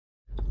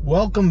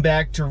Welcome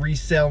back to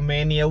Resale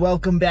Mania.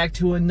 Welcome back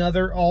to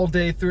another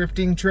all-day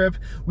thrifting trip.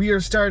 We are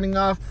starting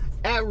off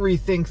at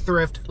Rethink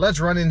Thrift. Let's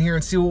run in here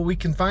and see what we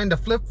can find to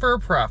flip for a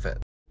profit.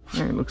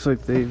 All right, looks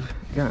like they've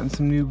gotten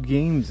some new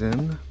games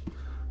in.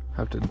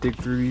 Have to dig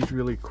through these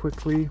really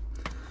quickly,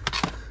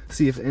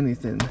 see if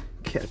anything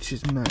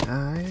catches my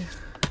eye.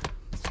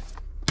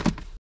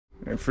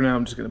 And for now,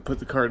 I'm just gonna put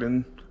the cart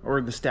in, or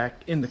the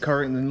stack in the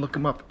cart, and then look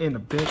them up in a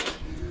bit,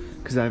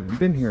 because I haven't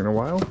been here in a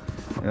while,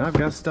 and I've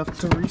got stuff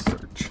to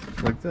research,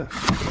 like this.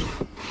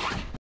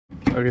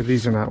 Okay,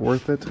 these are not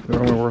worth it. They're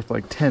only worth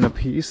like 10 a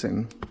piece,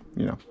 and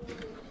you know.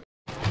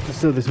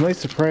 So this might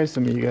surprise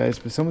some of you guys,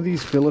 but some of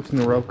these Philips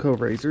Norelco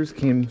razors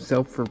can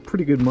sell for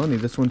pretty good money.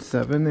 This one's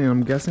 $7, and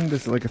I'm guessing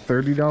this is like a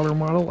 $30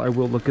 model. I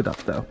will look it up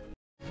though.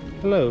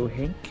 Hello,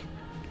 Hank.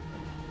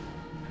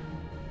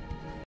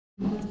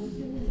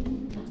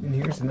 And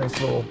here's a nice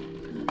little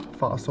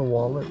fossil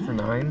wallet for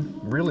 $9.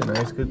 Really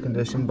nice, good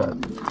condition, but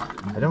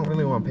I don't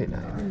really want to pay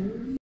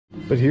 $9.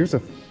 But here's a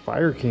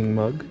Fire King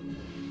mug.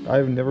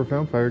 I've never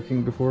found Fire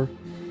King before.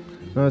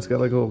 Oh, it's got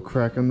like a little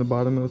crack on the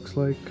bottom, it looks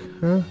like.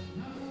 Huh?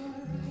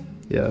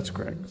 Yeah, that's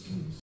correct.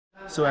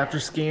 So after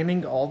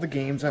scanning all the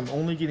games, I'm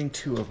only getting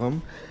 2 of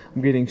them.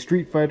 I'm getting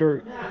Street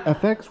Fighter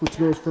FX, which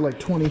goes for like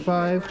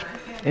 25,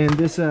 and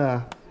this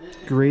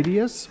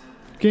Gradius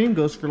game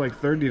goes for like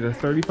 30 to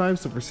 35,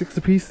 so for 6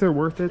 a piece they're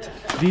worth it.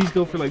 These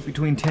go for like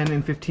between 10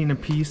 and 15 a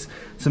piece,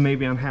 so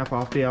maybe on half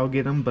off day I'll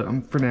get them, but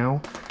for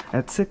now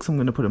at 6 I'm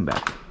gonna put them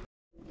back.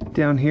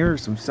 Down here are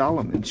some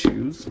Solomon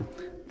shoes.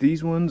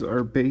 These ones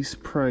are base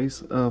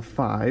price of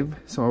 5,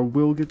 so I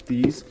will get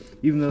these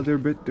even though they're a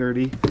bit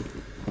dirty.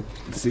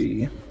 Let's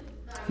see,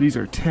 these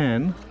are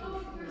 10.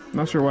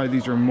 Not sure why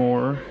these are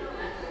more.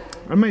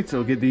 I might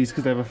still get these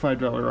because I have a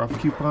 $5 off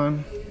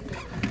coupon.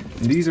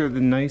 And these are the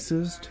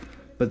nicest,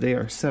 but they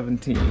are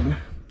 17.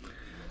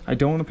 I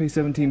don't want to pay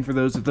 17 for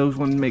those. If those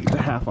ones make it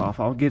to half off,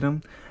 I'll get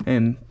them.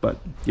 But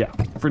yeah,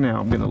 for now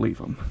I'm gonna leave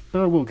them.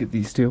 But I will get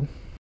these two.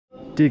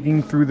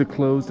 Digging through the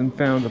clothes and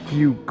found a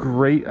few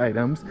great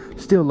items.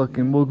 Still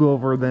looking. We'll go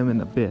over them in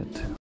a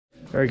bit.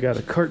 I got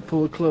a cart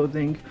full of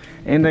clothing,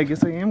 and I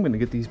guess I am gonna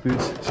get these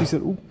boots. She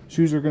said, "Oh,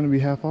 shoes are gonna be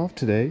half off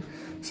today,"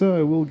 so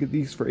I will get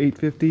these for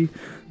 $8.50.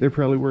 They're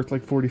probably worth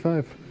like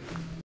 45.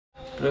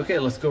 But okay,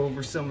 let's go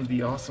over some of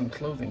the awesome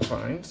clothing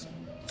finds.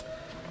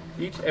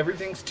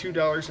 Everything's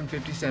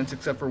 $2.50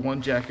 except for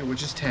one jacket,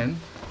 which is 10.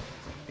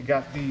 I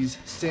got these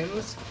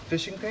Sims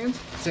fishing pants.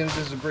 Sims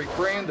is a great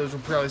brand. Those will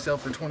probably sell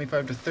for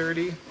 25 to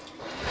 30.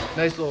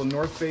 Nice little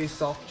North Face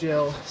soft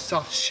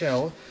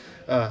shell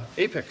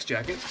Apex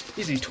jacket.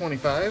 Easy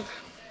 25.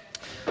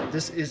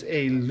 This is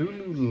a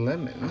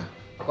Lululemon,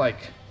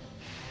 like,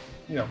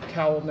 you know,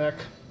 cowl neck,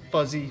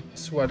 fuzzy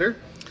sweater.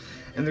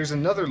 And there's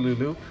another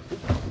Lulu.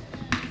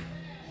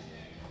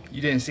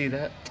 You didn't see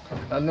that?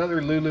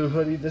 Another Lulu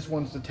hoodie. This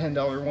one's the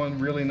 $10 one.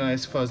 Really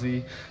nice,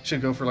 fuzzy.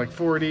 Should go for like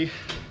 40.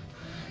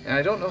 And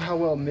I don't know how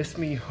well Miss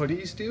Me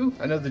hoodies do.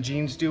 I know the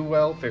jeans do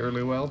well,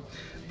 fairly well.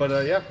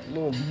 But yeah, a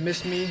little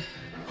Miss Me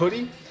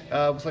hoodie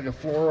with like a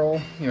floral,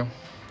 you know,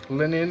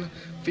 linen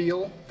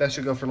feel. That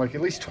should go for like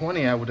at least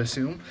 20, I would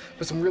assume.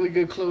 But some really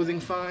good clothing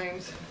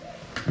finds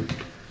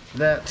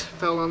that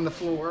fell on the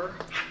floor.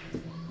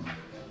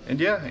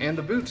 And yeah, and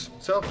the boots.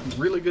 So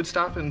really good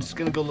stop, and just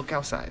gonna go look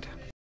outside.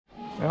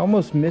 I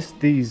almost missed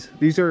these.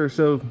 These are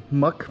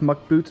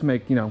muck boots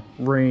make, you know,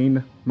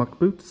 rain muck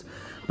boots.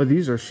 But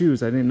these are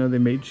shoes. I didn't know they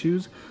made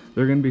shoes.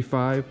 They're gonna be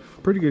 5.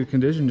 Pretty good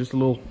condition, just a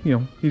little, you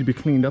know, need to be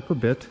cleaned up a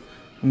bit.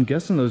 I'm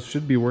guessing those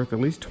should be worth at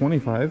least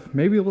 25,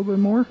 maybe a little bit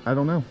more, I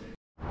don't know.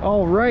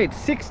 All right,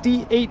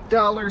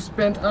 $68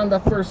 spent on the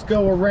first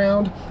go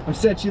around. I've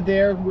set you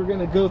there. We're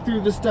gonna go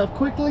through this stuff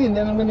quickly, and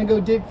then I'm gonna go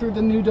dig through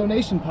the new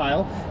donation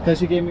pile because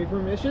she gave me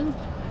permission.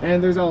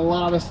 And there's a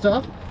lot of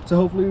stuff, so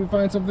hopefully we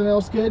find something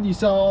else good. You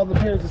saw all the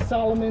pairs of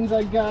Solomons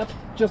I got.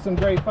 Just some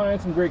great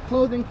finds, some great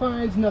clothing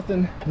finds.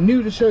 Nothing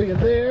new to show you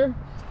there.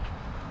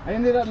 I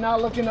ended up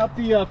not looking up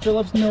the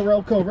Philips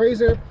Norelco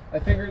razor. I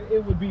figured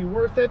it would be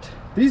worth it.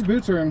 These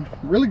boots are in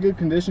really good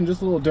condition,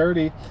 just a little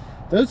dirty.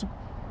 Those,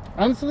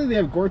 honestly, they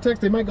have Gore-Tex.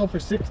 They might go for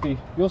 60.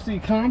 You'll see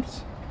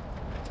comps.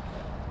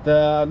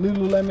 The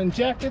Lululemon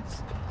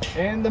jackets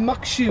and the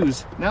muck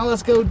shoes. Now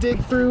let's go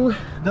dig through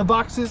the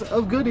boxes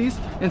of goodies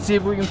and see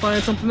if we can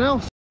find something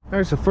else. All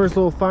right, so first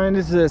little find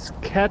is this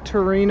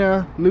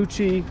Caterina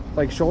Lucci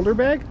like shoulder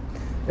bag.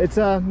 It's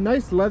a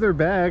nice leather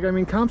bag. I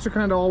mean, comps are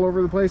kind of all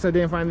over the place. I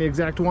didn't find the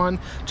exact one.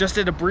 Just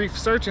did a brief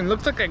search and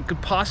looks like I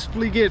could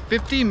possibly get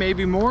 50,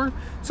 maybe more.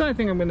 So I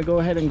think I'm gonna go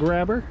ahead and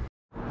grab her.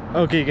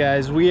 Okay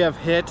guys, we have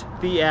hit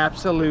the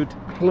absolute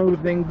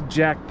clothing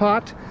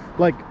jackpot.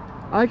 Like,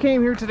 I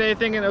came here today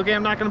thinking, okay,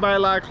 I'm not gonna buy a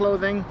lot of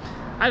clothing.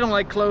 I don't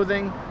like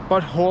clothing,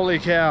 but holy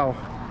cow.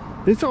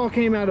 This all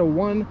came out of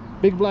one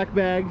big black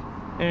bag,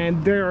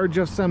 and there are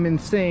just some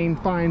insane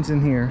finds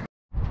in here.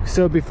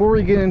 So before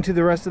we get into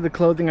the rest of the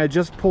clothing, I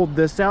just pulled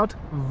this out.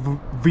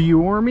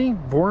 Vormi?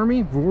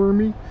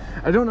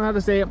 I don't know how to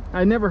say it.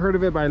 I never heard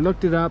of it, but I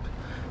looked it up.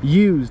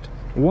 Used,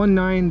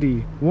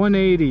 $190,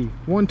 $180,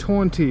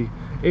 $120.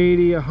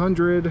 80,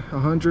 100,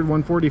 100,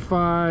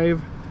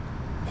 145.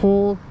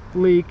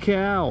 Holy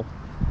cow,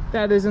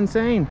 that is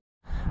insane.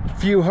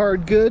 Few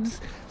hard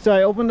goods. So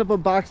I opened up a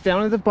box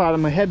down at the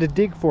bottom. I had to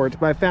dig for it,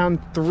 but I found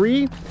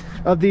 3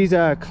 of these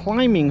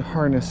climbing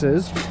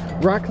harnesses.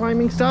 Rock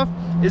climbing stuff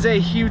is a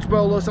huge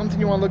bolo, something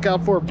you want to look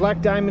out for.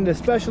 Black Diamond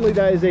especially,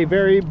 that is a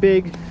very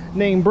big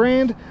name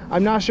brand.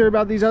 I'm not sure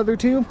about these other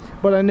 2,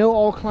 but I know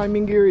all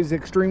climbing gear is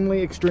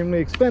extremely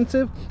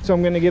expensive, so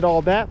I'm going to get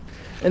all that.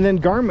 And then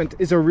Garment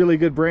is a really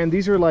good brand.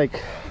 These are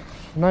like,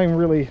 I'm not even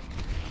really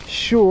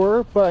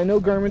sure, but I know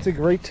Garment's a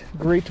great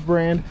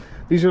brand.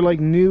 These are like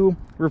new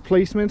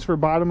replacements for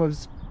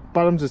bottoms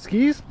of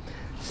skis,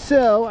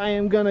 so I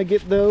am gonna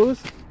get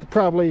those.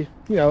 Probably,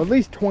 you know, at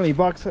least 20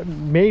 bucks,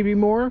 maybe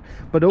more,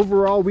 but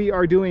overall we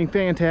are doing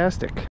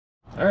fantastic.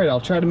 All right, I'll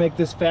try to make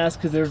this fast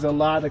because there's a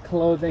lot of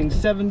clothing.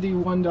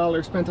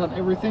 $71 spent on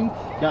everything.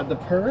 Got the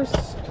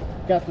purse,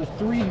 got the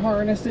 3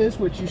 harnesses,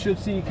 which you should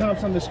see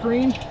comps on the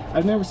screen.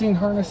 I've never seen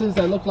harnesses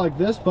that look like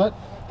this, but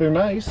they're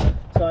nice,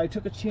 so I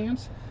took a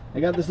chance. I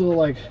got this little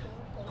like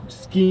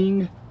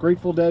skiing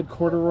Grateful Dead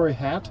corduroy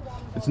hat.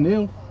 It's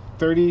new,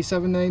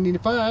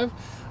 $37.95,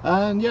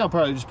 and yeah, I'll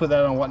probably just put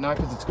that on Whatnot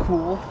because it's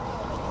cool.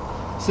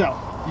 So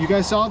you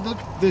guys saw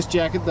this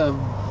jacket, the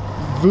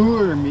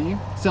Vurmi,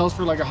 sells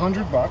for like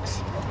 100 bucks.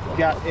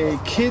 Got a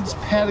kids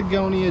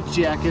Patagonia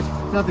jacket,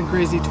 nothing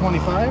crazy,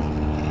 25.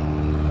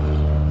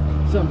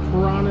 Some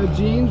Piranha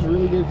jeans,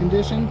 really good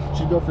condition,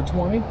 should go for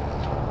 20.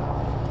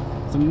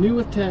 Some new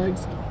with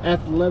tags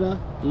Athleta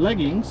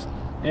leggings,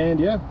 and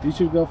yeah, these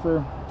should go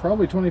for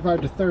probably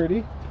 25 to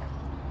 30.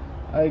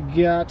 I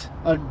got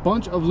a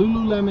bunch of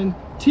Lululemon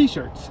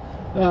t-shirts,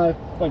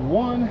 like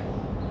 1,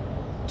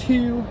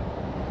 2,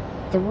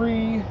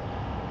 3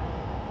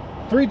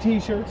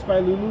 t-shirts by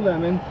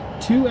Lululemon,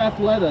 2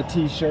 Athleta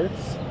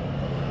t-shirts,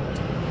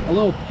 a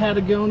little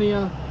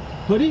Patagonia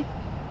hoodie,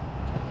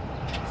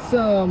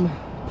 some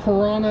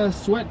Piranha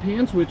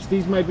sweatpants, which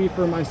these might be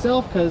for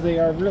myself because they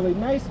are really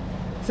nice,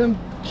 some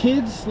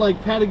kids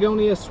like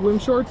Patagonia swim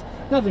shorts,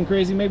 nothing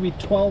crazy, maybe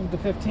 12 to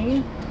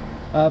 15,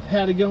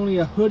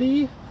 Patagonia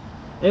hoodie,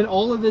 and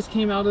all of this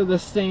came out of the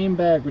same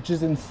bag, which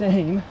is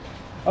insane.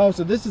 Oh,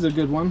 so this is a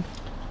good one.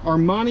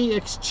 Armani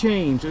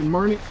Exchange,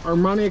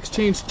 Armani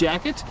Exchange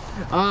jacket.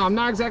 I'm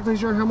not exactly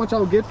sure how much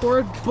I'll get for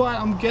it, but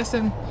I'm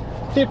guessing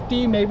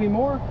 50, maybe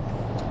more.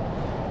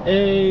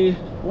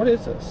 What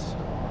is this?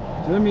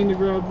 Did I mean to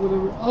grab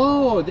whatever?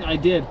 Oh, I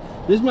did.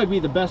 This might be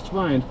the best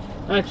find.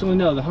 Actually,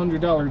 no, the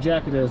 $100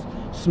 jacket is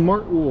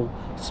Smart Wool.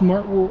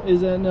 Smart Wool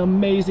is an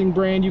amazing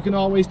brand. You can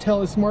always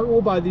tell it's Smart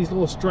Wool by these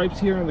little stripes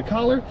here on the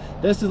collar.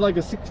 This is like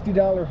a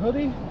 $60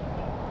 hoodie.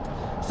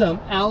 Some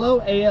ALO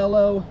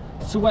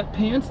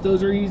sweatpants,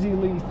 those are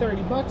easily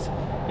 30 bucks,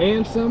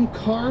 and some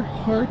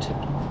Carhartt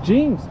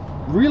jeans,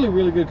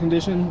 really good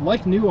condition,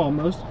 like new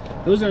almost.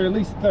 Those are at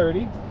least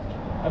 30.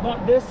 I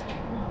bought this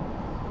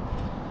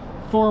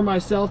for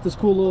myself, this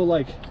cool little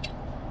like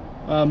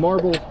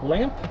marble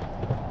lamp.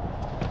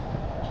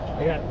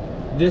 I got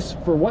this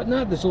for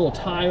Whatnot, this little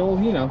tile,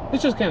 you know,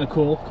 it's just kind of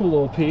cool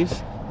little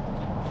piece.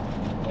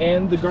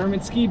 And the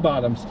Garment ski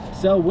bottoms.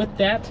 So with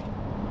that,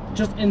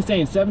 just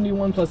insane,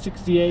 71 plus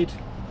 68,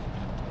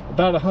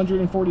 about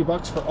 140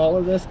 bucks for all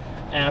of this.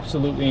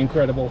 Absolutely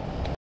incredible.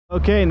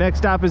 Okay, next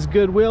stop is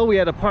Goodwill. We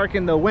had to park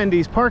in the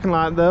Wendy's parking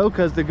lot though,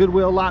 because the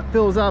Goodwill lot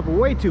fills up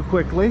way too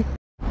quickly.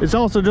 It's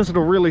also just a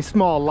really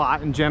small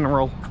lot in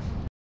general.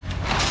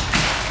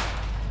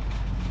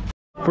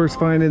 First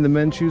find in the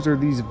men's shoes are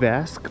these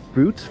Vask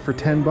boots for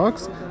 10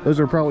 bucks. Those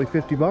are probably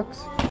 50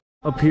 bucks.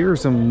 Up here are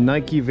some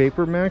Nike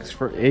Vapor Max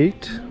for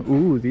 8.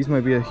 Ooh, these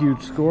might be a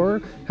huge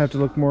score. Have to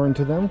look more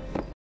into them.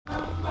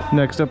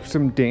 Next up,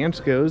 some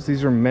Danskos.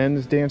 These are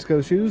men's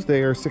Dansko shoes.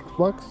 They are 6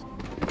 bucks.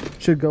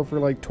 Should go for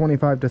like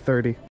 25 to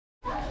 30.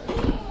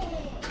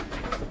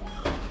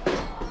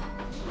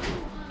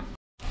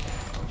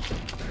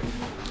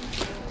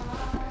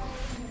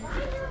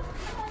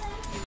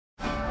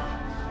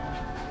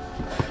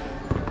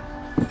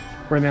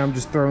 Right now I'm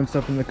just throwing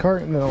stuff in the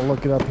cart and then I'll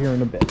look it up here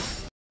in a bit.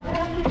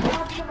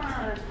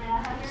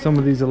 Some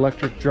of these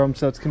electric drum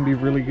sets can be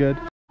really good.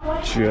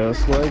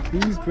 Just like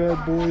these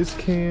bad boys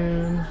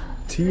can.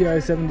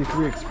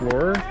 TI-73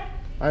 Explorer.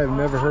 I have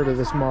never heard of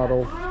this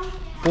model.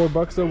 4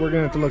 bucks though, we're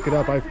gonna have to look it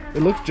up.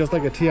 It looks just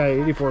like a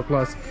TI-84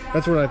 Plus.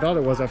 That's what I thought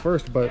it was at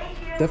first, but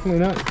definitely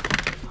not.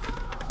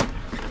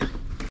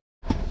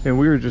 And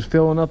we were just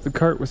filling up the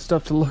cart with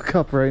stuff to look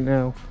up right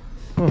now.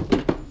 Huh.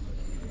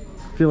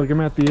 I feel like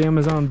I'm at the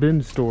Amazon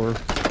bin store.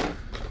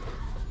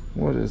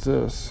 What is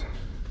this?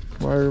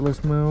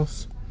 Wireless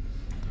mouse.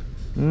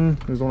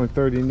 There's only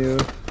 30 new.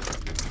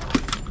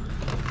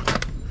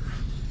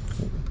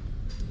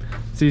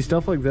 See,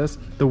 stuff like this,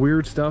 the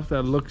weird stuff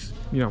that looks,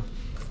 you know,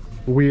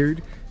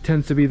 weird,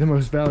 tends to be the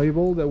most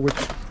valuable, which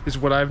is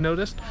what I've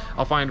noticed.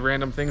 I'll find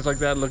random things like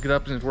that, look it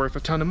up, and it's worth a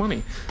ton of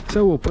money.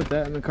 So we'll put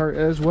that in the cart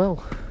as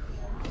well.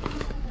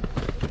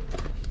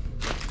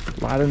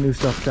 A lot of new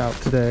stuff out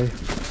today.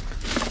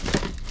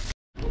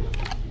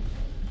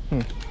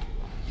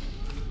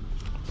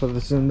 Put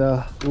this in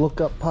the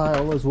lookup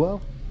pile as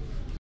well.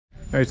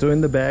 All right, so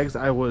in the bags,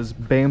 I was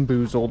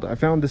bamboozled. I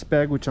found this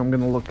bag, which I'm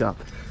gonna look up.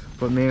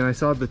 But man, I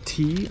saw the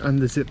T on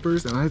the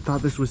zippers and I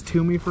thought this was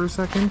Tumi for a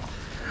second,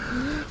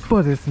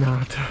 but it's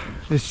not.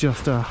 It's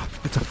just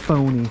it's a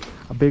phony,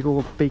 a big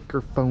old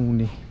faker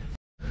phony.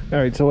 All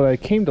right, so what I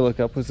came to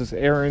look up was this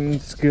Aaron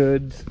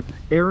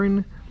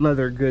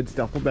Leather Goods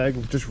duffel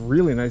bag, just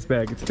really nice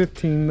bag. It's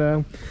 15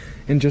 though,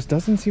 and just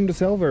doesn't seem to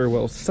sell very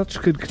well.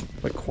 Such good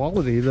like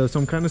quality though,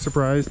 so I'm kind of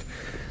surprised.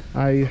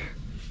 I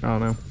don't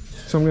know.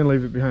 So I'm gonna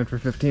leave it behind for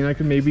 15. I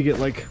could maybe get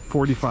like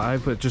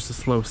 45, but just a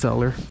slow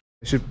seller.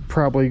 I should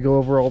probably go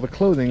over all the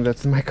clothing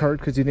that's in my cart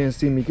because you didn't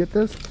see me get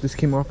this. This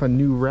came off a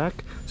new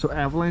rack. So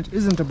Avalanche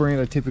isn't a brand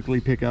I typically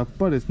pick up,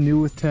 but it's new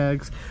with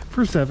tags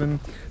for $7.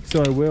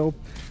 So I will.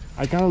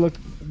 I gotta look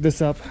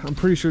this up. I'm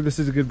pretty sure this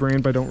is a good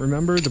brand, but I don't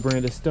remember. The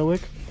brand is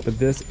Stoic, but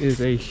this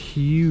is a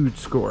huge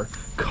score.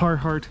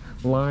 Carhartt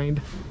lined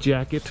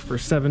jacket for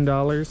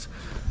 $7.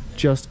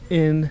 Just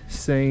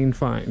insane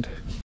find.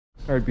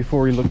 All right,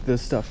 before we look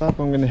this stuff up,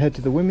 I'm gonna head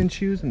to the women's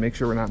shoes and make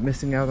sure we're not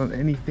missing out on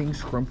anything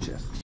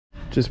scrumptious.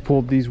 Just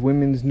pulled these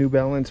women's New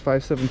Balance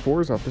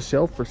 574s off the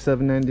shelf for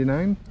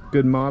 $7.99.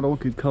 Good model,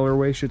 good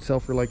colorway, should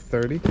sell for like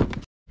 $30.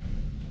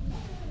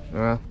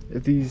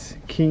 If these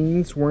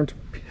Keens weren't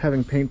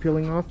having paint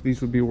peeling off,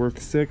 these would be worth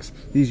 $6.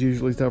 These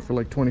usually sell for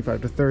like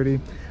 $25 to $30,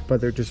 but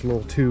they're just a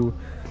little too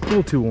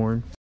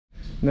worn.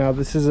 Now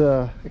this is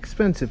a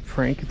expensive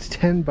prank. It's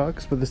 10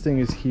 bucks, but this thing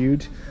is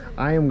huge.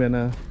 I am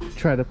gonna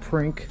try to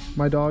prank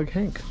my dog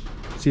Hank.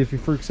 See if he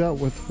freaks out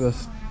with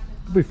this.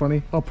 It'll be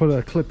funny. I'll put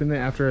a clip in it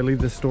after I leave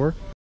the store.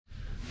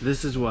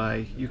 This is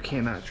why you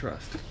cannot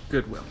trust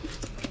Goodwill.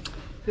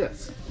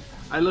 Yes,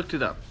 I looked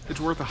it up. It's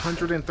worth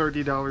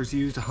 $130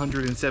 used,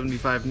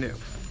 $175 new,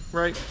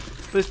 right?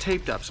 But it's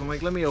taped up, so I'm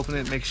like, let me open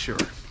it and make sure.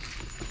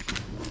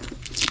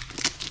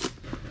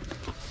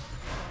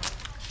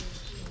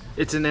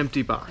 It's an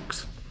empty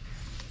box.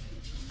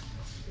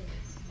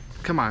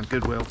 Come on,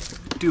 Goodwill,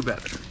 do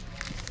better.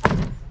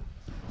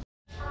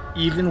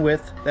 Even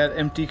with that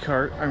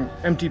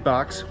empty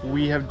box,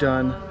 we have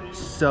done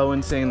so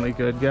insanely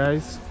good,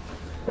 guys.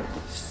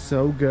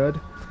 So good.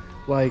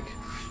 Like,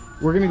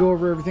 we're gonna go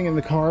over everything in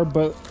the car,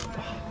 but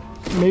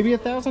maybe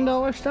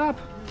 $1,000 stop.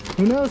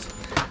 Who knows?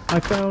 I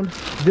found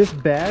this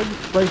bag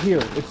right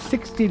here. It's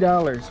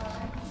 $60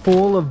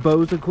 full of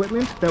Bose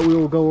equipment that we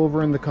will go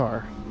over in the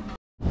car.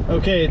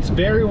 Okay, it's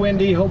very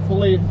windy.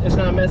 Hopefully it's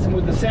not messing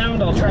with the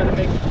sound. I'll try to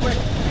make it quick.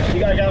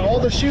 I got all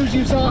the shoes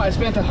you saw. I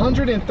spent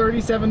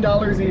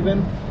 $137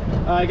 even.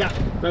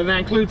 That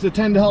includes the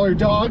 $10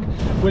 dog,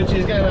 which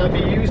is gonna be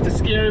used to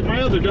scare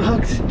my other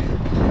dogs.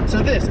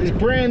 So this is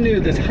brand new,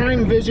 this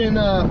Heim Vision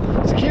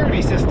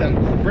security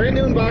system. Brand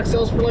new in box,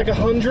 sells for like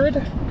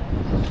 100.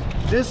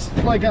 This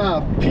like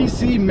a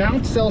PC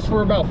mount sells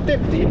for about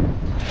 50.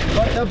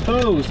 But the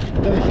Bose,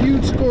 the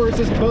huge score is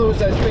this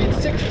Bose I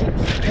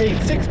paid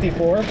 60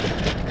 for.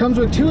 Comes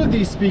with 2 of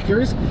these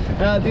speakers.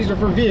 These are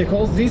for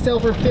vehicles. These sell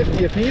for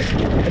 50 a piece.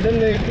 And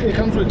then it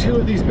comes with 2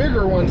 of these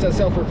bigger ones that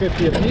sell for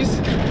 50 a piece.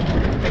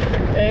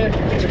 And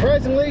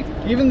surprisingly,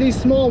 even these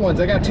small ones,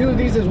 I got 2 of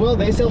these as well.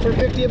 They sell for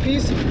 50 a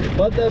piece.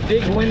 But the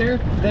big winner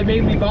that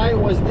made me buy it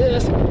was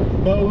this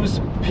Bose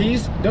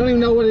piece. Don't even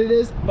know what it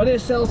is, but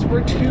it sells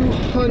for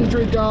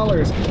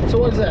 $200. So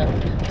what is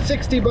that?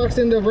 60 bucks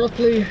into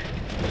roughly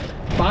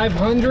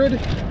 500.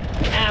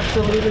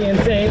 Absolutely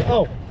insane.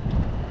 Oh,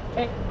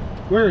 hey,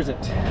 where is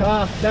it?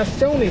 That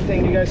Sony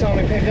thing you guys saw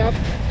me pick up.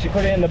 She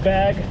put it in the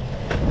bag.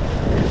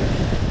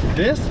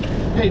 This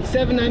paid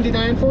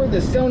 $7.99 for. The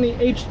Sony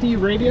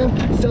HD radio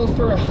sells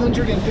for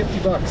 150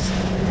 bucks.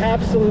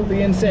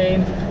 Absolutely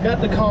insane.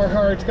 Got the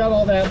Carhartt, got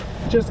all that.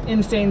 Just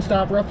insane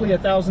stop. Roughly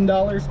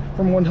 $1,000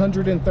 from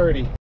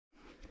 130.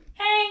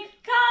 Hank,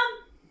 come.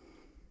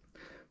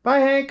 Bye,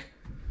 Hank.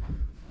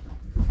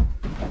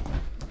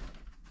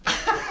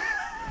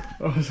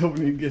 I was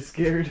hoping you'd get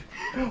scared.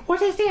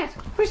 What is that?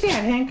 Who's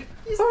that, Hank?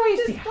 Who is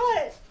that?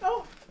 What?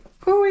 Oh.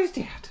 Who is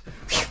that?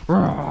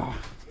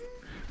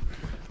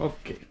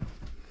 Okay.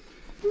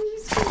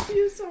 He's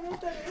confused on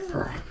what that is.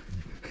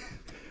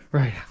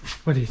 Right.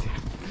 What is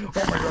that? Oh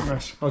my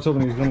goodness. I was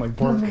hoping he was gonna like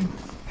bark.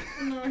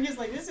 No, he's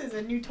like, this is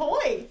a new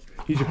toy.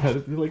 You should pet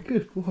it. You're like,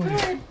 good boy.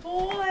 Good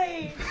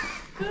boy.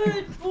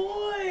 Good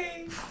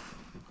boy.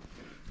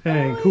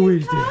 Hank, oh, who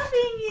he's is that?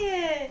 touching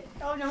it.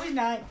 Oh, no, he's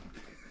not.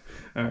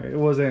 Alright, it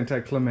was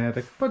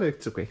anticlimactic, but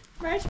it's okay.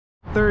 Right.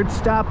 Third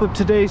stop of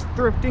today's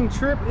thrifting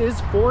trip is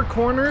Four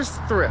Corners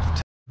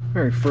Thrift.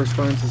 Alright, first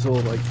finds this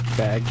little like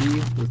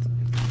baggie with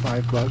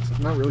 $5.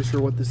 I'm not really sure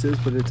what this is,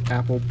 but it's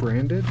Apple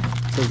branded.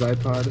 It says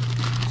iPod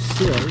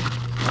Silly.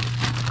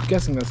 I'm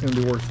guessing that's gonna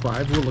be worth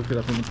 $5. We'll look it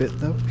up in a bit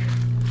though.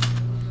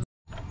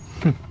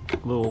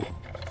 Little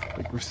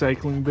like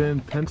recycling bin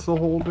pencil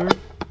holder.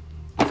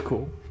 It's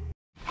cool.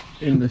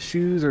 In the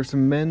shoes are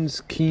some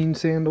men's Keen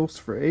sandals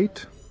for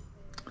 $8.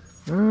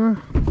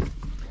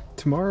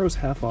 Tomorrow's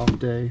half off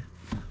day.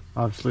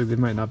 Obviously they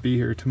might not be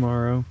here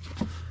tomorrow.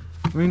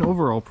 I mean,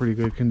 overall pretty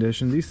good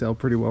condition. These sell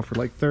pretty well for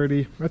like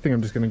 30. I think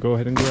I'm just gonna go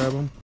ahead and grab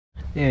them.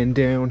 And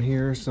down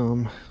here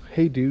some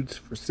Hey Dudes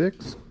for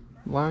 $6,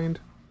 lined.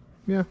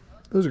 yeah,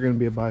 those are going to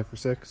be a buy for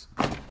 $6.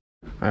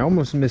 I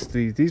almost missed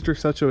these. These are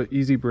such an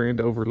easy brand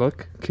to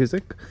overlook.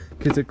 Kizik.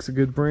 Kizik's a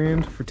good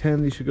brand. For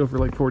 10, these should go for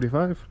like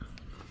 45.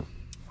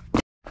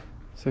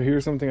 So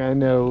here's something I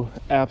know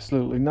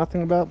absolutely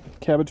nothing about.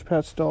 Cabbage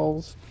Patch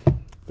dolls.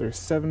 They're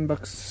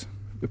 $7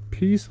 a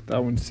piece.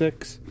 That one's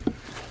 $6.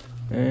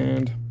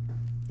 And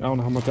I don't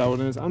know how much that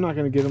one is. I'm not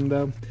going to get them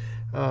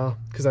though,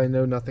 because I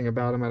know nothing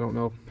about them. I don't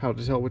know how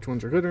to tell which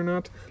ones are good or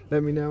not.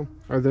 Let me know.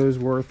 Are those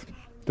worth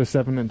the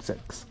 $7 and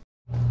 $6?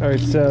 Alright,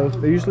 so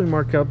they usually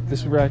mark up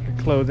this rack of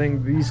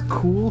clothing. These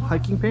cool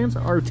hiking pants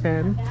are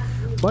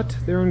 $10, but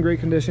they're in great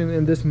condition,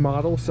 and this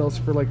model sells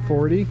for like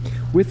 $40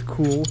 with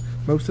cool.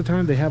 Most of the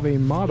time they have a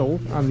model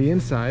on the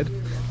inside,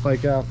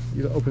 like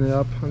you open it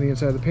up on the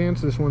inside of the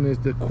pants. This one is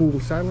the cool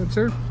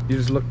silencer. You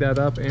just look that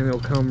up and it'll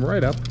come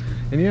right up.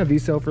 And yeah,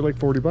 these sell for like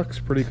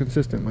 $40 pretty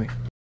consistently.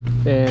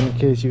 And in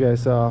case you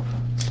guys saw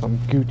some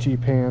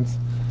Gucci pants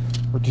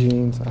or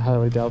jeans, I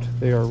highly doubt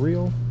they are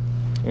real,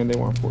 and they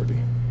want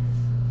 $40.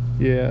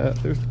 Yeah,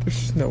 there's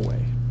just no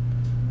way.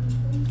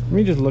 Let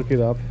me just look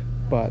it up,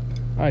 but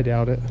I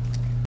doubt it.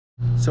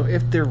 So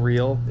if they're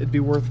real, it'd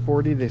be worth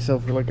 $40. They sell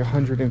for like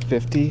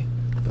 $150.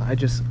 But I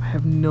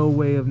have no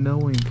way of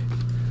knowing.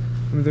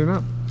 I mean, they're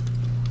not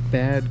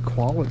bad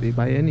quality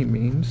by any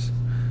means.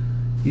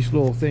 Each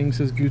little thing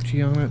says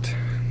Gucci on it.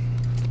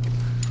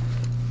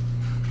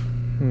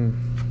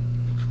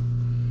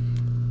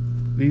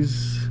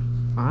 These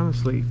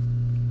honestly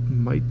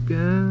might be,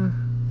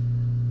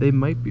 they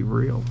might be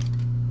real.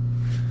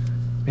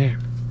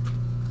 Man,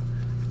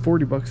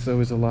 $40 though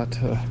is a lot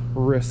to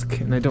risk,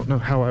 and I don't know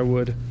how I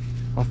would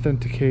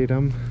authenticate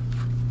them.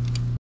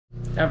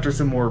 After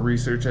some more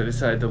research, I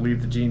decided to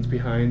leave the jeans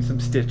behind. Some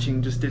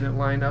stitching just didn't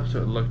line up,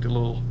 so it looked a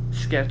little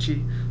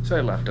sketchy, so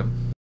I left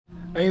them.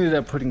 I ended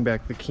up putting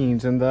back the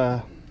Keens and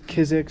the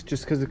Kiziks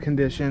just because of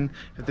condition.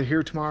 If they're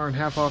here tomorrow on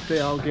half off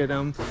day, I'll get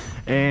them.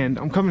 And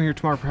I'm coming here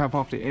tomorrow for half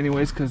off day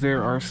anyways, because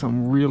there are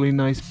some really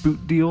nice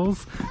boot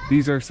deals.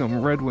 These are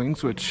some Red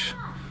Wings, which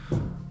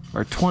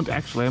are 20,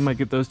 actually I might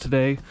get those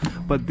today.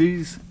 But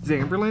these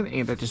Zamberlan,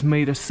 and I just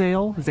made a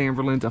sale.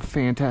 Zamberlan's a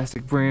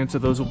fantastic brand, so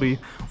those will be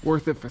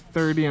worth it for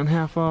 30 on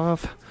half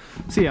off.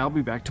 So yeah, I'll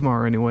be back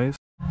tomorrow anyways.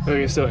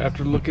 Okay, so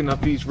after looking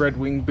up these Red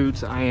Wing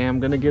boots, I am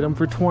gonna get them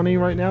for 20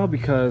 right now,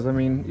 because I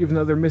mean, even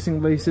though they're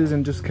missing laces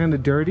and just kind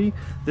of dirty,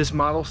 this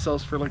model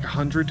sells for like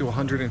 100 to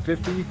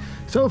 150.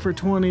 So for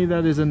 20,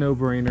 that is a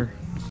no-brainer.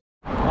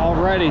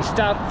 Alrighty,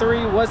 stop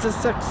 3 was a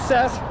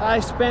success. I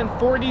spent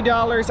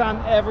 $40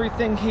 on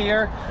everything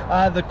here.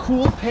 The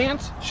cool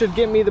pants should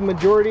get me the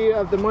majority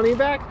of the money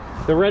back.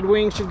 The Red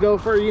Wing should go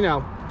for, you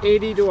know,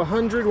 80 to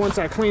 100 once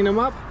I clean them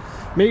up,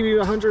 maybe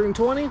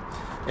 120.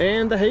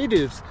 And the Hey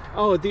Dudes.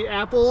 Oh, the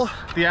Apple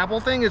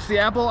thing, it's the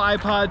Apple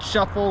iPod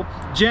Shuffle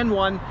Gen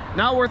 1.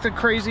 Not worth a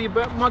crazy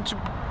amount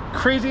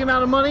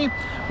of money.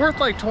 Worth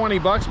like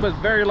 $20, but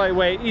very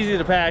lightweight, easy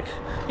to pack.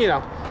 You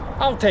know,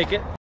 I'll take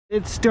it.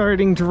 It's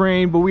starting to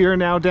rain, but we are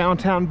now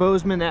downtown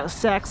Bozeman at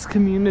Saks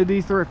Community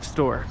Thrift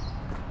Store.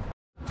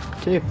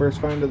 Okay, first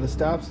find of the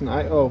stops, and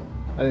I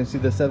didn't see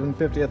the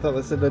 $7.50. I thought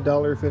they said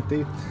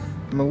 $1.50.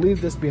 I'm gonna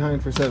leave this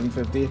behind for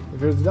 $7.50.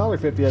 If it was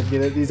 $1.50, I'd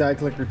get it. These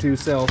iClicker 2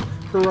 sell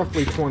for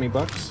roughly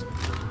 $20.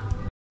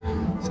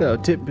 So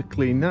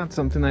typically not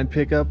something I'd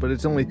pick up, but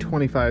it's only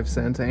 25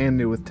 cents and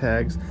new with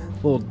tags.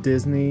 Little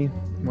Disney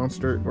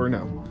monster, or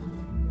no.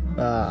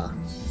 Oh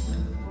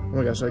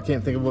my gosh, I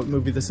can't think of what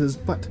movie this is,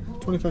 but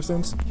 25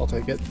 cents, I'll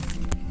take it.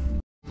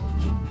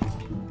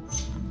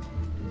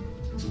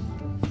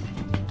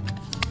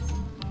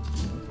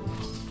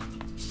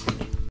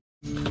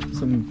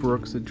 Some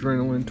Brooks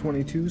Adrenaline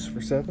 22s for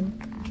 $7.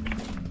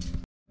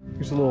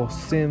 Here's a little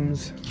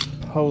Sims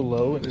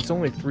polo, and it's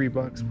only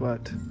 $3,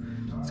 but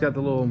it's got the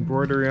little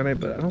embroidery on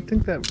it, but I don't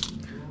think that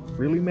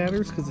really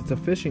matters because it's a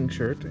fishing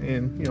shirt,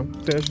 and you know,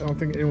 fish, I don't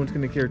think anyone's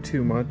gonna care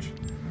too much.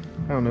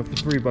 I don't know, for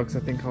 $3 I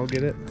think I'll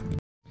get it.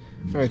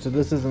 Alright, so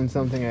this isn't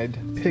something I'd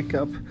pick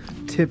up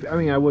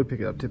I would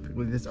pick it up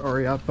typically, this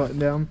Ariat button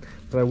down,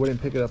 but I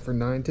wouldn't pick it up for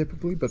 $9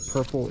 typically, but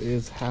purple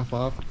is half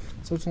off,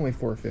 so it's only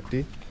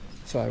 $4.50,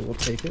 so I will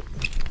take it.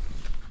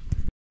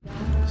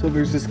 So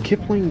there's this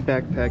Kipling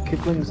backpack.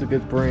 Kipling's a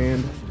good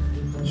brand.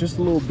 It's just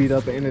a little beat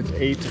up and it's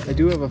 $8. I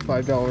do have a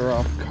 $5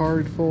 off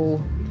card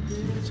full,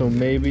 so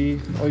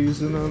maybe I'll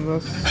use it on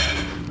this.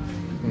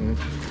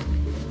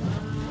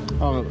 I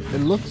don't know,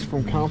 it looks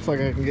from comps like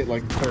I can get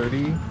like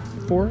 30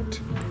 for it.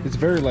 It's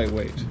very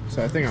lightweight,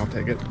 so I think I'll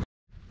take it.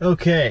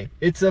 Okay,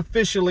 it's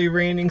officially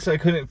raining, so I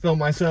couldn't film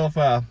myself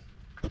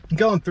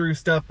going through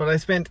stuff, but I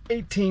spent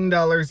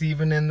 $18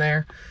 even in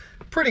there.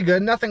 Pretty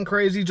good, nothing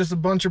crazy, just a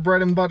bunch of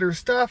bread and butter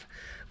stuff.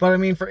 But I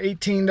mean, for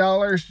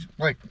 $18,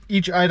 like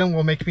each item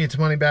will make me its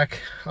money back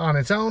on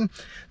its own.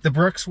 The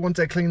Brooks, once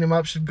I clean them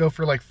up, should go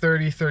for like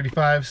 30,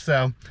 35,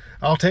 so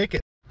I'll take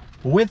it.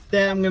 With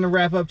that, I'm gonna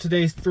wrap up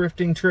today's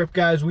thrifting trip,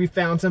 guys. We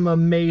found some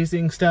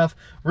amazing stuff.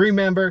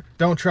 Remember,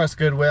 don't trust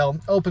Goodwill.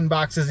 Open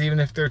boxes,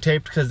 even if they're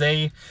taped, because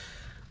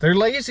they're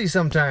lazy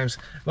sometimes.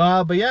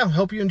 But yeah,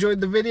 hope you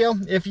enjoyed the video.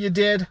 If you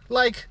did,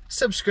 like,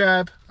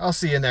 subscribe. I'll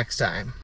see you next time.